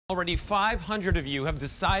Already 500 of you have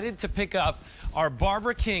decided to pick up our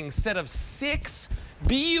Barbara King set of 6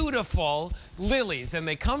 beautiful lilies, and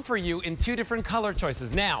they come for you in 2 different color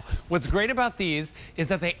choices. Now, what's great about these is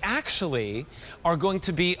that they actually are going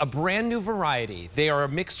to be a brand new variety. They are a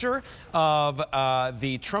mixture of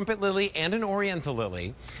the trumpet lily and an oriental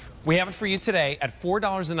lily. We have it for you today at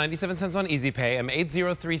 $4.97 on Easy Pay,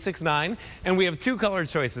 M80369, and we have 2 color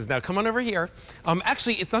choices. Now, come on over here.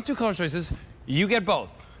 Actually, it's not 2 color choices. You get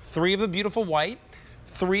both. 3 of the beautiful white,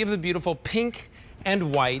 3 of the beautiful pink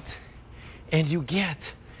and white, and you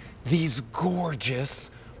get these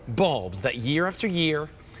gorgeous bulbs that year after year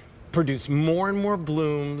produce more and more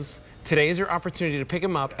blooms. Today is your opportunity to pick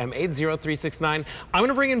them up, M80369. I'm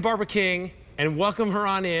gonna bring in Barbara King and welcome her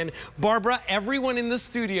on in. Barbara, everyone in the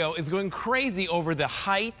studio is going crazy over the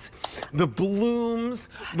height, the blooms,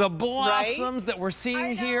 the blossoms that we're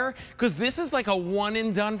seeing here, because this is like a one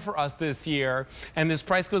and done for us this year, and this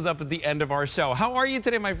price goes up at the end of our show. How are you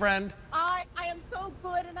today, my friend? I am so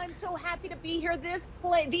good, and I'm so happy to be here.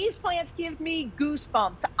 These plants give me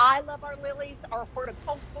goosebumps. I love our lilies. Our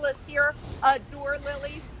horticulturalists here adore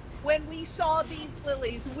lilies. When we saw these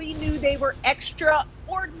lilies, we knew they were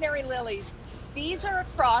extraordinary lilies. These are a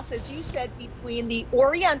cross, as you said, between the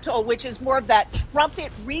oriental, which is more of that trumpet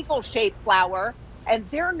regal shaped flower, and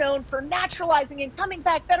they're known for naturalizing and coming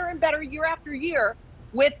back better and better year after year,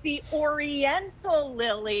 with the oriental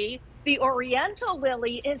lily. The oriental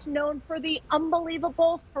lily is known for the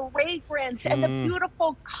unbelievable fragrance and the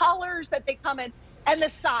beautiful colors that they come in, and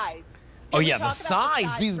the size. Oh yeah, the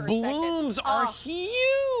size. These blooms are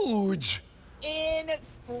huge.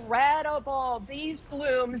 Incredible. These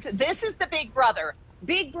blooms. This is the big brother.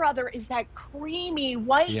 Big brother is that creamy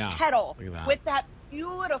white petal with that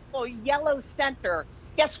beautiful yellow center.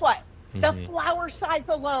 Guess what? The flower size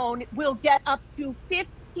alone will get up to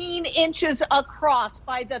 15 inches across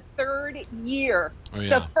by the 3rd year.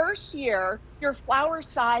 The first year, your flower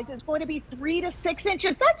size is going to be 3 to 6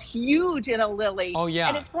 inches. That's huge in a lily. Oh yeah.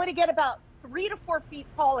 And it's going to get about 3 to 4 feet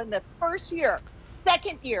tall in the first year.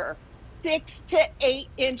 Second year, 6 to 8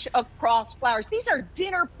 inch across flowers. These are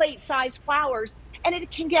dinner plate size flowers, and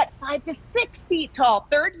it can get 5 to 6 feet tall.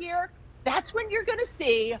 3rd year, that's when you're going to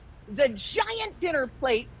see the giant dinner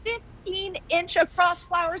plate, 15-inch across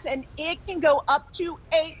flowers, and it can go up to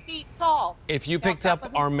 8 feet tall. If you picked up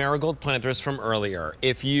our marigold planters from earlier,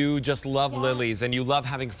 if you just love lilies and you love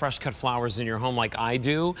having fresh cut flowers in your home like I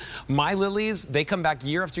do, my lilies, they come back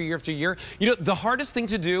year after year after year. You know, the hardest thing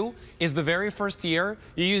to do is the very first year,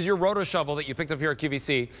 you use your roto shovel that you picked up here at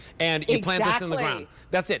QVC, and you plant this in the ground.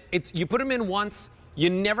 That's it. You put them in once. You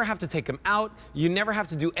never have to take them out. You never have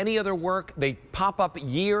to do any other work. They pop up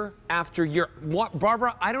year after year.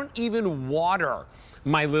 Barbara, I don't even water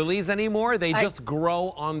my lilies anymore. They just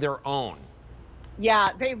grow on their own.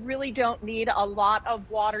 Yeah, they really don't need a lot of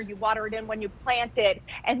water. You water it in when you plant it.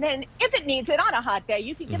 And then if it needs it on a hot day,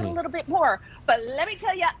 you can get a little bit more. But let me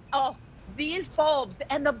tell you, these bulbs,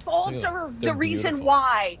 and the bulbs are the reason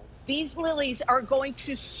why these lilies are going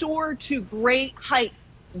to soar to great height.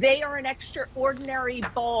 They are an extraordinary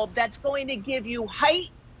bulb that's going to give you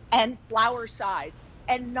height and flower size.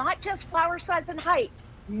 And not just flower size and height,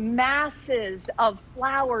 masses of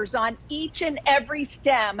flowers on each and every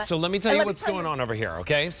stem. So let me tell you what's going on over here,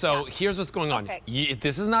 okay? So here's what's going on.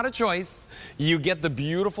 This is not a choice. You get the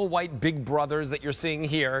beautiful white big brothers that you're seeing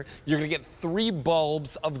here. You're gonna get 3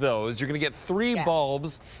 bulbs of those. You're gonna get 3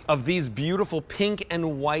 bulbs of these beautiful pink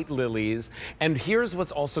and white lilies. And here's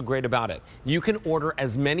what's also great about it. You can order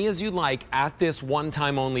as many as you like at this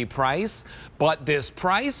one-time only price, but this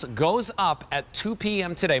price goes up at 2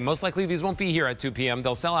 p.m. today. Most likely these won't be here at 2 p.m.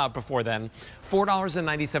 They'll sell out before then.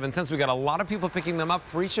 $4.97. We got a lot of people picking them up.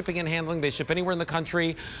 Free shipping and handling. They ship anywhere in the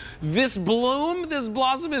country. This bloom, this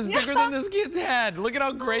blossom is bigger than this kid's head. Look at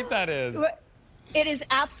how great that is. It is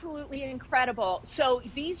absolutely incredible. So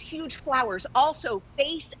these huge flowers also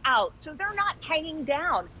face out, so they're not hanging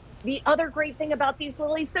down. The other great thing about these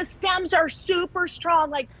lilies, the stems are super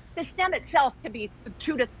strong. Like, the stem itself can be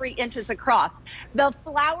 2 to 3 inches across. The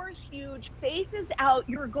flower's huge, faces out.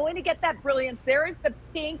 You're going to get that brilliance. There is the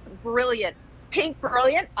pink brilliant. Pink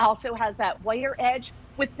brilliant also has that whiter edge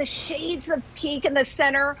with the shades of pink in the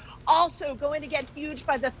center. Also going to get huge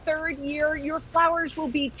by the 3rd year. Your flowers will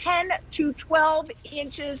be 10 to 12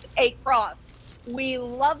 inches across. We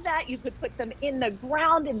love that. You could put them in the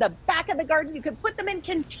ground, in the back of the garden. You could put them in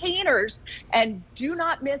containers, and do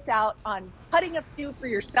not miss out on cutting a few for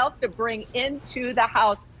yourself to bring into the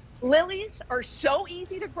house. Lilies are so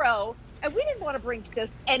easy to grow, and we didn't want to bring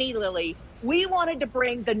just any lily. We wanted to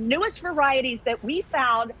bring the newest varieties that we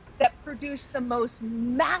found that produce the most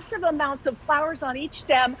massive amounts of flowers on each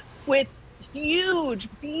stem with huge,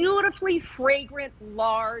 beautifully fragrant,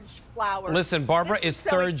 large flowers. Listen, Barbara This is so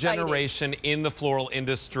third exciting. generation in the floral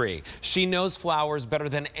industry. She knows flowers better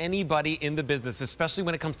than anybody in the business, especially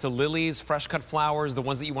when it comes to lilies, fresh cut flowers, the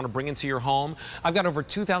ones that you want to bring into your home. I've got over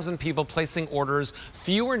 2,000 people placing orders,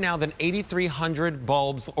 fewer now than 8,300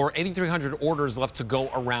 bulbs or 8,300 orders left to go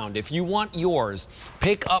around. If you want yours,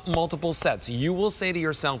 pick up multiple sets. You will say to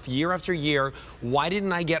yourself year after year, why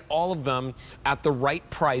didn't I get all of them at the right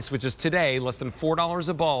price, which is today, less than $4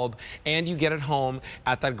 a bulb, and you get it home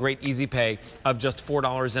at that great easy pay of just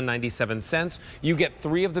 $4.97. You get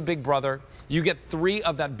 3 of the Big Brother. You get 3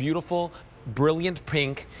 of that beautiful, brilliant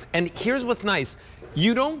pink. And here's what's nice.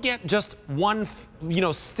 You don't get just one,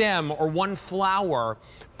 stem or one flower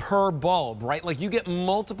per bulb, right? Like you get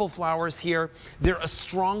multiple flowers here. They're a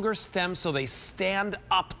stronger stem, so they stand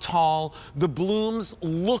up tall. The blooms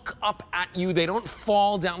look up at you. They don't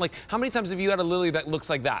fall down. Like, how many times have you had a lily that looks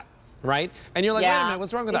like that? Right? And you're like, wait a minute,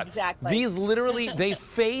 what's wrong with that? Exactly. These literally, they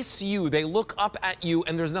face you, they look up at you,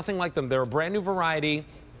 and there's nothing like them. They're a brand new variety.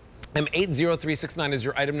 M80369 is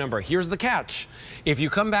your item number. Here's the catch. If you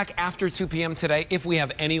come back after 2 p.m. today, if we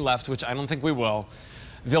have any left, which I don't think we will,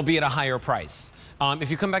 they'll be at a higher price.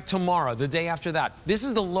 If you come back tomorrow, the day after that, this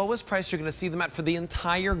is the lowest price you're going to see them at for the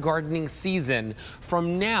entire gardening season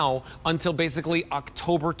from now until basically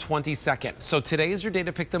October 22nd. So today is your day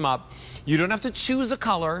to pick them up. You don't have to choose a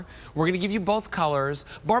color. We're going to give you both colors.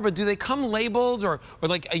 Barbara, do they come labeled or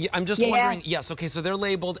like, I'm just wondering. Yes, okay, so they're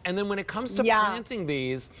labeled. And then when it comes to planting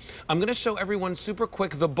these, I'm going to show everyone super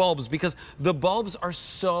quick the bulbs because the bulbs are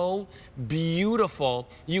so beautiful.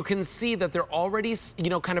 You can see that they're already,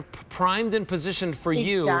 kind of primed and positioned for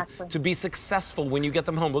you to be successful when you get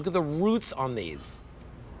them home. Look at the roots on these.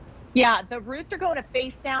 Yeah, the roots are going to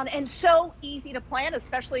face down and so easy to plant,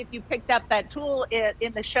 especially if you picked up that tool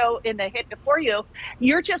in the show, in the hit before you.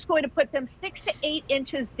 You're just going to put them 6 to 8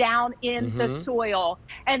 inches down in the soil.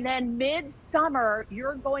 And then mid-summer,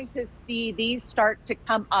 you're going to see these start to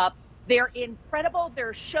come up. They're incredible.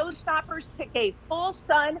 They're showstoppers. Pick a full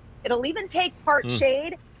sun. It'll even take part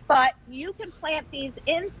shade, but you can plant these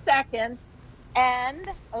in seconds. And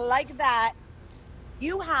like that,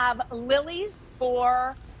 you have lilies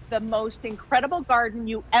for the most incredible garden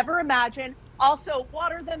you ever imagined. Also,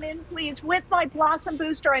 water them in, please, with my Blossom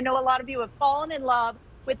Booster. I know a lot of you have fallen in love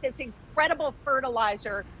with this incredible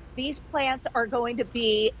fertilizer. These plants are going to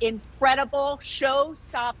be incredible,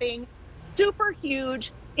 show-stopping, super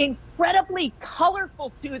huge, incredibly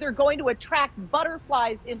colorful, too. They're going to attract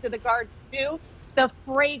butterflies into the garden, too. The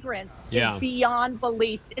fragrance is beyond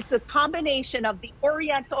belief. It's a combination of the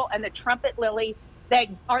Oriental and the Trumpet Lily that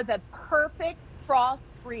are the perfect cross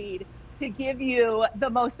breed to give you the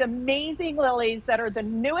most amazing lilies that are the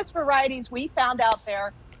newest varieties we found out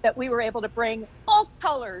there that we were able to bring both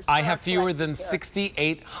colors. I have fewer than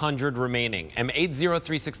 6,800 remaining.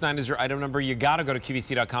 M80369 is your item number. You got to go to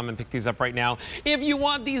QVC.com and pick these up right now. If you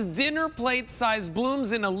want these dinner plate sized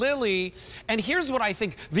blooms in a lily, and here's what I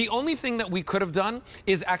think, the only thing that we could have done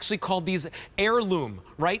is actually called these heirloom,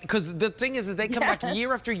 right? Because the thing is they come back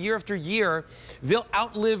year after year after year. They'll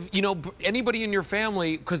outlive, anybody in your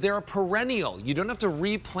family because they're a perennial. You don't have to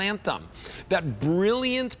replant them. That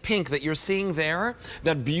brilliant pink that you're seeing there,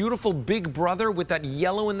 that beautiful Big Brother with that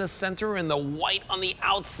yellow in the center and the white on the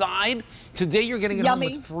outside. Today you're getting it home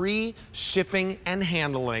with free shipping and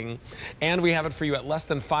handling. And we have it for you at less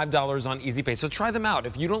than $5 on Easy Pay. So try them out.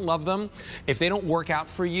 If you don't love them, if they don't work out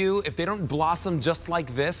for you, if they don't blossom just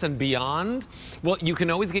like this and beyond, well, you can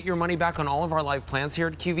always get your money back on all of our live plants here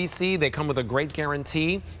at QVC. They come with a great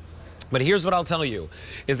guarantee. But here's what I'll tell you,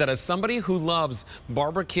 is that as somebody who loves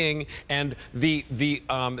Barbara King and the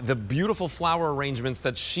beautiful flower arrangements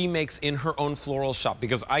that she makes in her own floral shop,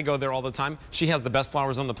 because I go there all the time, she has the best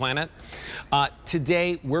flowers on the planet.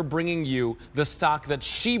 Today, we're bringing you the stock that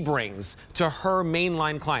she brings to her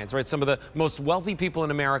mainline clients, right? Some of the most wealthy people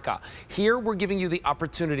in America. Here, we're giving you the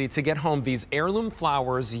opportunity to get home these heirloom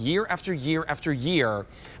flowers year after year after year,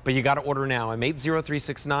 but you got to order now. I'm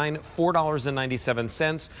 80369,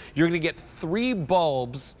 $4.97. You're going to get 3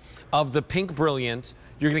 bulbs of the Pink Brilliant.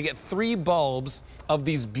 You're going to get 3 bulbs of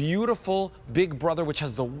these beautiful Big Brother, which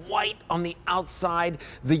has the white on the outside,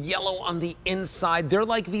 the yellow on the inside. They're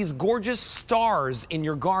like these gorgeous stars in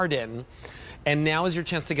your garden. And now is your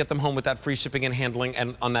chance to get them home with that free shipping and handling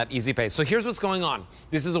and on that Easy Pay. So here's what's going on.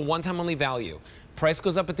 This is a one-time only value. Price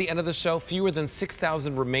goes up at the end of the show. Fewer than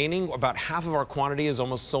 6,000 remaining. About half of our quantity is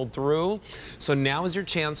almost sold through. So now is your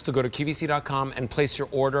chance to go to QVC.com and place your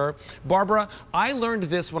order. Barbara, I learned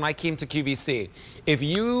this when I came to QVC. If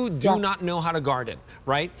you do not know how to garden,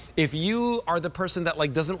 right? If you are the person that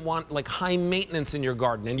doesn't want high maintenance in your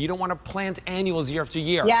garden and you don't want to plant annuals year after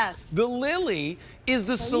year, the lily is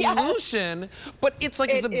the solution, but it's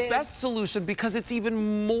the best solution because it's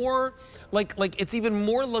even more it's even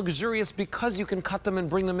more luxurious because you can cut them and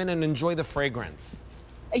bring them in and enjoy the fragrance.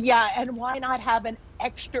 Yeah, and why not have an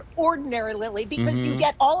extraordinary lily? Because you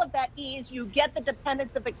get all of that ease, you get the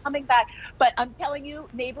dependence of it coming back. But I'm telling you,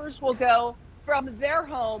 neighbors will go from their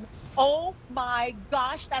home, oh my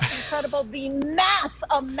gosh, that's incredible. The mass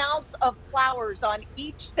amounts of flowers on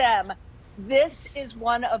each stem. This is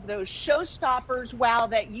one of those showstoppers, wow,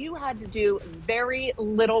 that you had to do very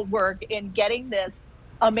little work in getting this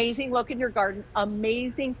amazing look in your garden,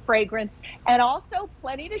 amazing fragrance, and also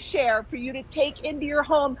plenty to share for you to take into your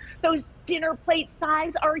home. Those dinner plate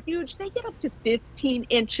size are huge. They get up to 15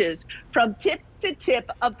 inches from tip to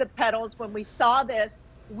tip of the petals. When we saw this,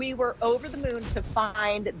 we were over the moon to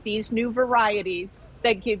find these new varieties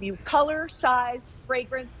that give you color, size,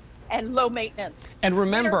 fragrance, and low maintenance. And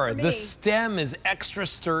remember, the stem is extra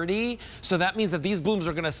sturdy, so that means that these blooms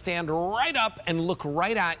are gonna stand right up and look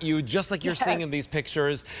right at you, just like you're seeing in these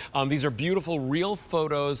pictures. These are beautiful, real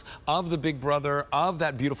photos of the big brother, of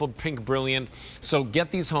that beautiful pink brilliant. So get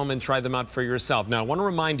these home and try them out for yourself. Now, I wanna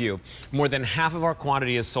remind you, more than half of our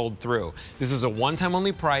quantity is sold through. This is a one-time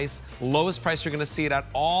only price, lowest price you're gonna see it at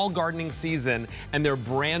all gardening season, and they're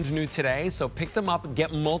brand new today, so pick them up,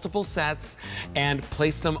 get multiple sets, and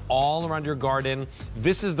place them all around your garden.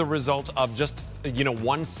 This is the result of just,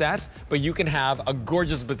 one set, but you can have a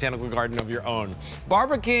gorgeous botanical garden of your own.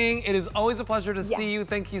 Barbara King, it is always a pleasure to see you.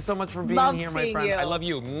 Thank you so much for being here, my friend. I love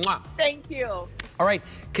you. Mwah. Thank you. All right,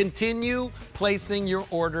 continue placing your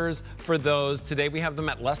orders for those. Today we have them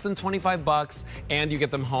at less than 25 bucks, and you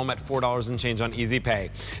get them home at $4 and change on Easy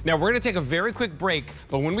Pay. Now we're gonna take a very quick break,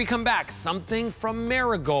 but when we come back, something from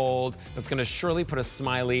Marigold that's gonna surely put a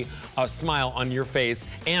smile on your face,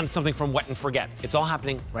 and something from Wet and Forget. It's all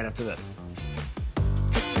happening right after this.